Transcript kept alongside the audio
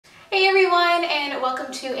Hey everyone, and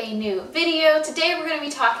welcome to a new video. Today we're going to be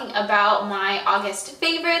talking about my August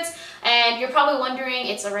favorites, and you're probably wondering,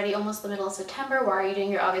 it's already almost the middle of September, why are you doing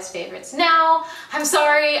your August favorites now? I'm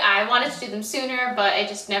sorry, I wanted to do them sooner, but it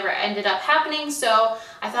just never ended up happening, so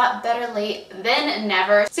I thought better late than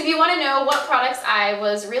never. So if you want to know what products I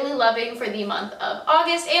was really loving for the month of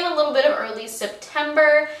August and a little bit of early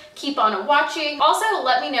September, keep on watching. Also,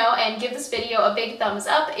 let me know and give this video a big thumbs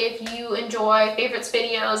up if you enjoy favorites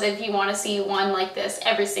videos, if you want to see one like this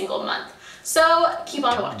every single month. So keep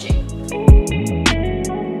on watching.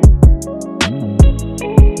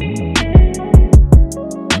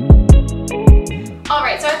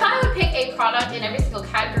 Alright, so I thought I would pick a product in every single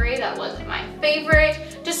category that was my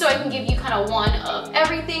favorite, just so I can give you kind of one of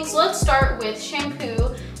everything. So let's start with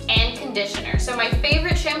shampoo and conditioner. So my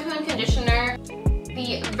favorite shampoo and conditioner,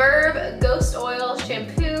 the Verb Ghost Oil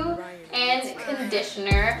Shampoo and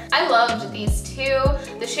Conditioner. I loved these two.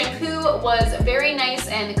 The shampoo was very nice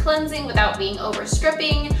and cleansing without being over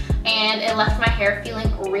stripping, and it left my hair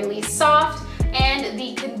feeling really soft. And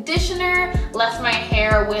the conditioner left my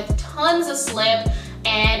hair with tons of slip,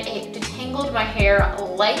 and it detangled my hair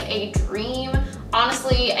like a dream.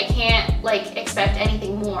 Honestly, I can't expect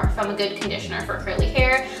anything more from a good conditioner for curly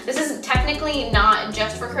hair. This is technically not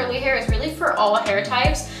just for curly hair, it's really for all hair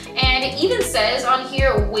types. And it even says on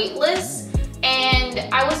here weightless, and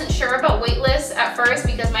I wasn't sure about weightless at first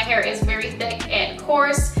because my hair is very thick and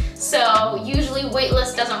coarse. So usually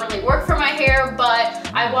weightless doesn't really work for my hair,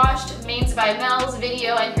 but I watched Mains by Mel's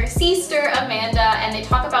video and her sister Amanda, and they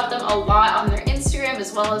talk about them a lot on their Instagram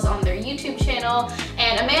as well as on their YouTube channel.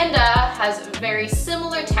 And Amanda has a very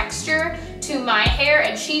similar texture to my hair,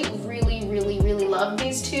 and she really loved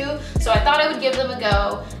these two. So I thought I would give them a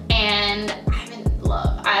go, and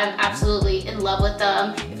I'm absolutely in love with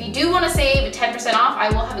them. If you do want to save 10% off, I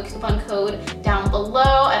will have a coupon code down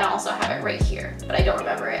below, and I also have it right here, but I don't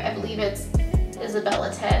remember it. I believe it's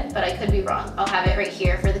Ysabella10, but I could be wrong. I'll have it right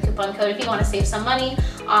here for the coupon code if you want to save some money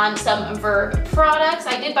on some Verb products.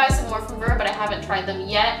 I did buy some more from Verb, but I haven't tried them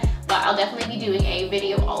yet, but I'll definitely be doing a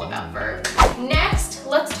video all about Verb. Next,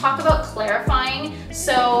 let's talk about clarifying.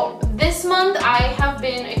 So this month I have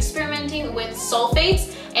been experimenting with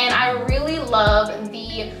sulfates, and I really love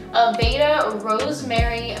the Aveda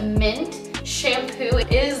Rosemary Mint shampoo.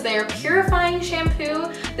 It is their purifying shampoo.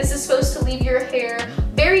 This is supposed to leave your hair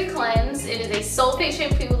very cleansed. It is a sulfate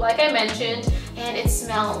shampoo, like I mentioned, and it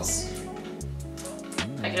smells,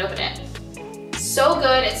 I can open it, so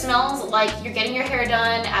good. It smells like you're getting your hair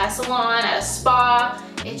done at a salon, at a spa.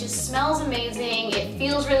 It just smells amazing. It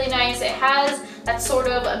feels really nice. It has that sort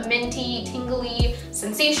of a minty, tingly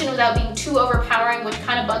sensation without being too overpowering, which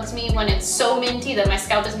kind of bugs me when it's so minty that my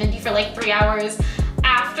scalp is minty for like 3 hours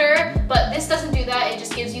after. But this doesn't do that. It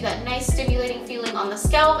just gives you that nice stimulating feeling on the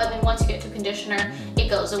scalp, and then once you get to conditioner, it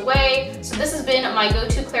goes away. So this has been my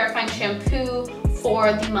go-to clarifying shampoo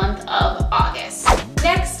for the month of August.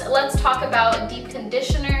 Next, let's talk about deep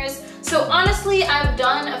conditioners. So honestly, I've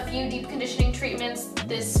done a few deep conditioning treatments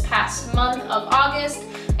this past month of August,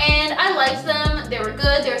 and I liked them. They were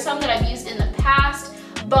good. There are some that I've used in the past,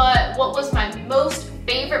 but what was my most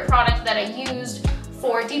favorite product that I used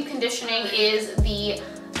for deep conditioning is the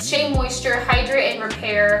Shea Moisture Hydrate and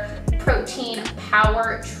Repair Protein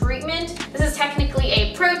Power Treatment. This is technically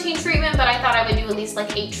a protein treatment, but I thought I would do at least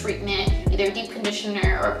like a treatment, either a deep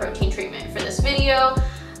conditioner or a protein treatment for this video.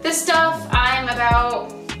 This stuff, I'm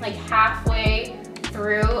about like halfway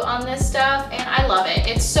through on this stuff, and I love it.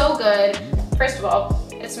 It's so good. First of all,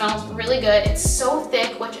 it smells really good. It's so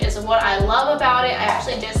thick, which is what I love about it. I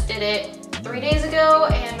actually just did it 3 days ago,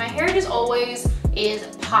 and my hair just always is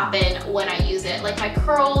popping when I use it. Like, my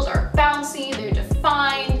curls are bouncy, they're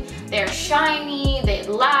defined, they're shiny, they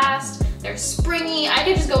last, they're springy. I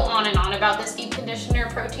could just go on and on about this deep conditioner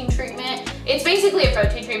protein treatment. It's basically a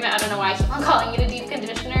protein treatment. I don't know why I keep on calling it a deep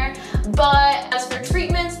conditioner. But as for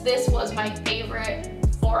treatments, this was my favorite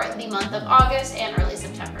for the month of August and early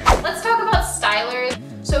September. Let's talk about stylers.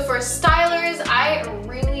 So for stylers, I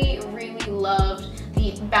really loved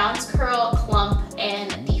the Bounce Curl Clump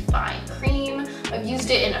and Define Cream. I've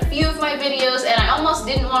used it in a few of my videos, and I almost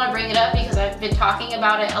didn't want to bring it up because I've been talking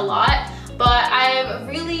about it a lot, but I've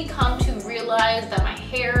really come to realize that my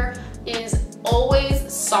hair is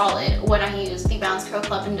always solid when I use the Bounce Curl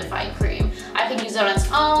Clump and Define Cream. I can use it on its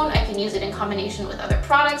own, I can use it in combination with other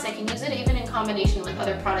products, I can use it even in combination with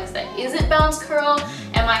other products that isn't Bounce Curl,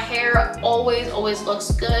 and my hair always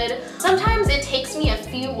looks good. Sometimes it takes me a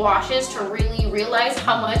few washes to really realize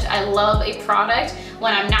how much I love a product.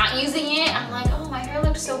 When I'm not using it, I'm like, oh, my hair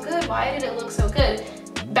looked so good, why did it look so good?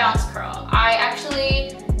 Bounce Curl. I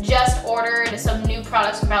actually just ordered some new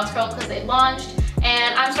products from Bounce Curl because they launched,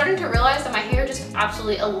 and I'm starting to realize that my hair just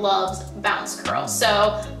absolutely loves Bounce Curl.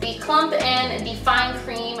 So the Clump and Define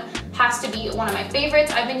Cream has to be one of my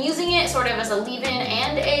favorites. I've been using it sort of as a leave-in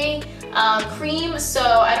and a cream, so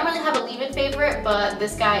I don't really have a leave-in favorite, but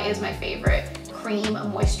this guy is my favorite cream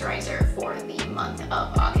moisturizer for the month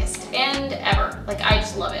of August and ever. Like, I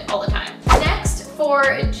just love it all the time. Next, for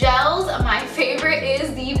gels, my favorite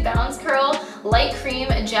is the Bounce Curl Light Cream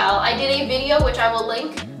Gel. I did a video, which I will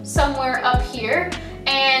link somewhere up here,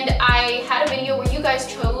 and I had a video where you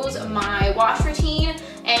guys chose my wash routine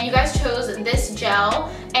and you guys chose this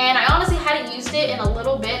gel, and I honestly hadn't used it in a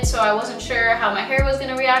little bit, so I wasn't sure how my hair was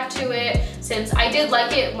gonna react to it, since I did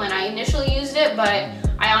like it when I initially used it, but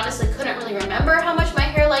I honestly couldn't really remember how much my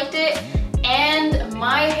hair liked it, and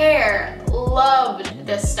my hair loved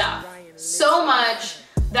this stuff so much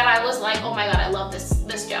that I was like, oh my god, I love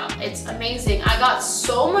this gel. It's amazing. I got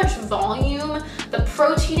so much volume. The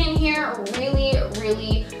protein in here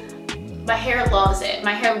really, my hair loves it.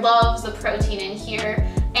 My hair loves the protein in here,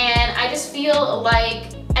 and I just feel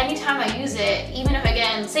like anytime I use it, even if,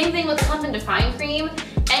 again, same thing with Clump and Define Cream,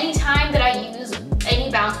 anytime that I use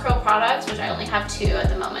any Bounce Curl products, which I only have 2 at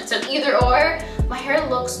the moment, so either or, my hair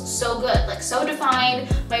looks so good, like so defined.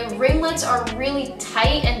 My ringlets are really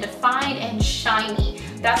tight and defined and shiny.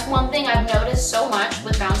 That's one thing I've noticed so much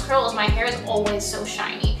with Bounce Curl, is my hair is always so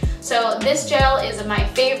shiny. So this gel is my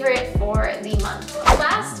favorite for the month.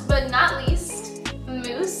 Last but not least,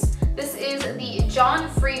 mousse. This is the John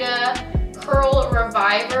Frieda Curl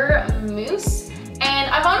Reviver Mousse.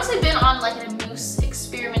 And I've honestly been on like a mousse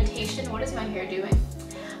experimentation. What is my hair doing?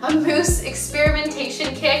 A mousse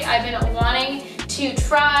experimentation kick. I've been wanting to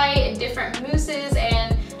try different mousses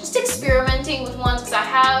and just experimenting with ones, because I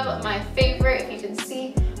have my favorite, if you can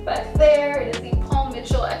see back there. It is the Paul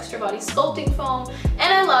Mitchell Extra Body Sculpting Foam,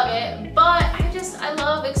 and I love it, but I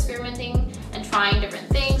love experimenting and trying different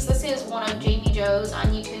things. This is one of Jamie Jo's on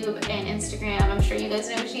YouTube and Instagram. I'm sure you guys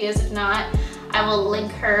know who she is. If not, I will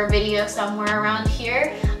link her video somewhere around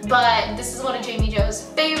here. But this is one of Jamie Jo's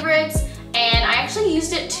favorites, and I actually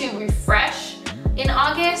used it to refresh in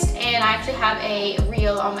August, and I actually have a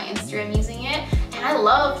reel on my Instagram using it, and I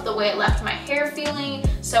loved the way it left my hair feeling.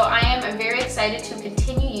 So I am very excited to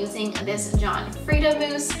continue using this John Frieda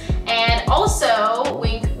mousse. And also,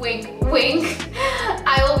 wink, wink, wink,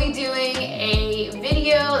 I will be doing a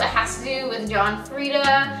video that has to do with John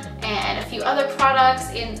Frieda and a few other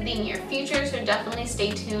products in the near future, so definitely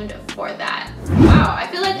stay tuned for that. Wow, I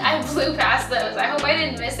feel like I blew past those. I hope I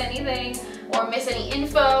didn't miss anything or miss any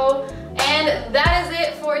info. And that is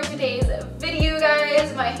it for today's video,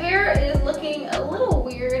 guys. My hair is looking a little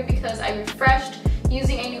weird because I refreshed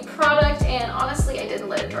using a new product, and honestly, I didn't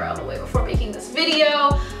let it dry all the way before making this video.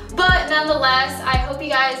 But nonetheless, I hope you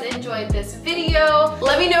guys enjoyed this video.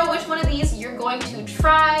 Let me know which one of these you're going to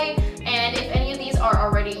try, and if any of these are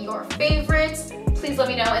already your favorites, please let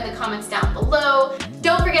me know in the comments down below.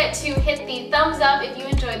 Don't forget to hit the thumbs up if you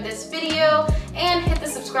enjoyed this video, and hit the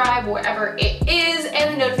subscribe wherever it is,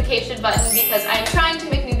 and the notification button, because I'm trying to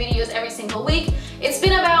make new videos every single week. It's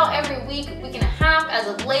been about every week and a half as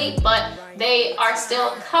of late, but they are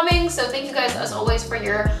still coming. So thank you guys as always for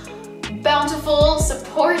your bountiful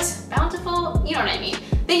support. Bountiful? You know what I mean.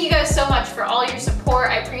 Thank you guys so much for all your support.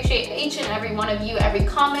 I appreciate each and every one of you, every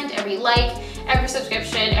comment, every like, every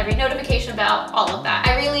subscription, every notification bell, all of that.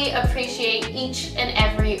 I really appreciate each and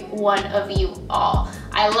every one of you all.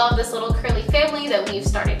 I love this little curly family that we've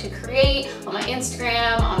started to create on my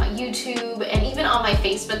Instagram, on my YouTube, and even on my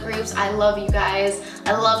Facebook groups. I love you guys.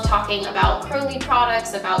 I love talking about curly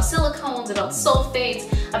products, about silicones, about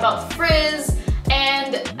sulfates, about frizz,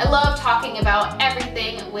 and I love talking about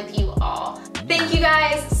everything with you all. Thank you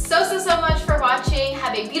guys so much for watching.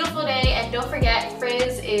 Have a beautiful day, and don't forget,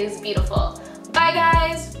 frizz is beautiful. Bye guys!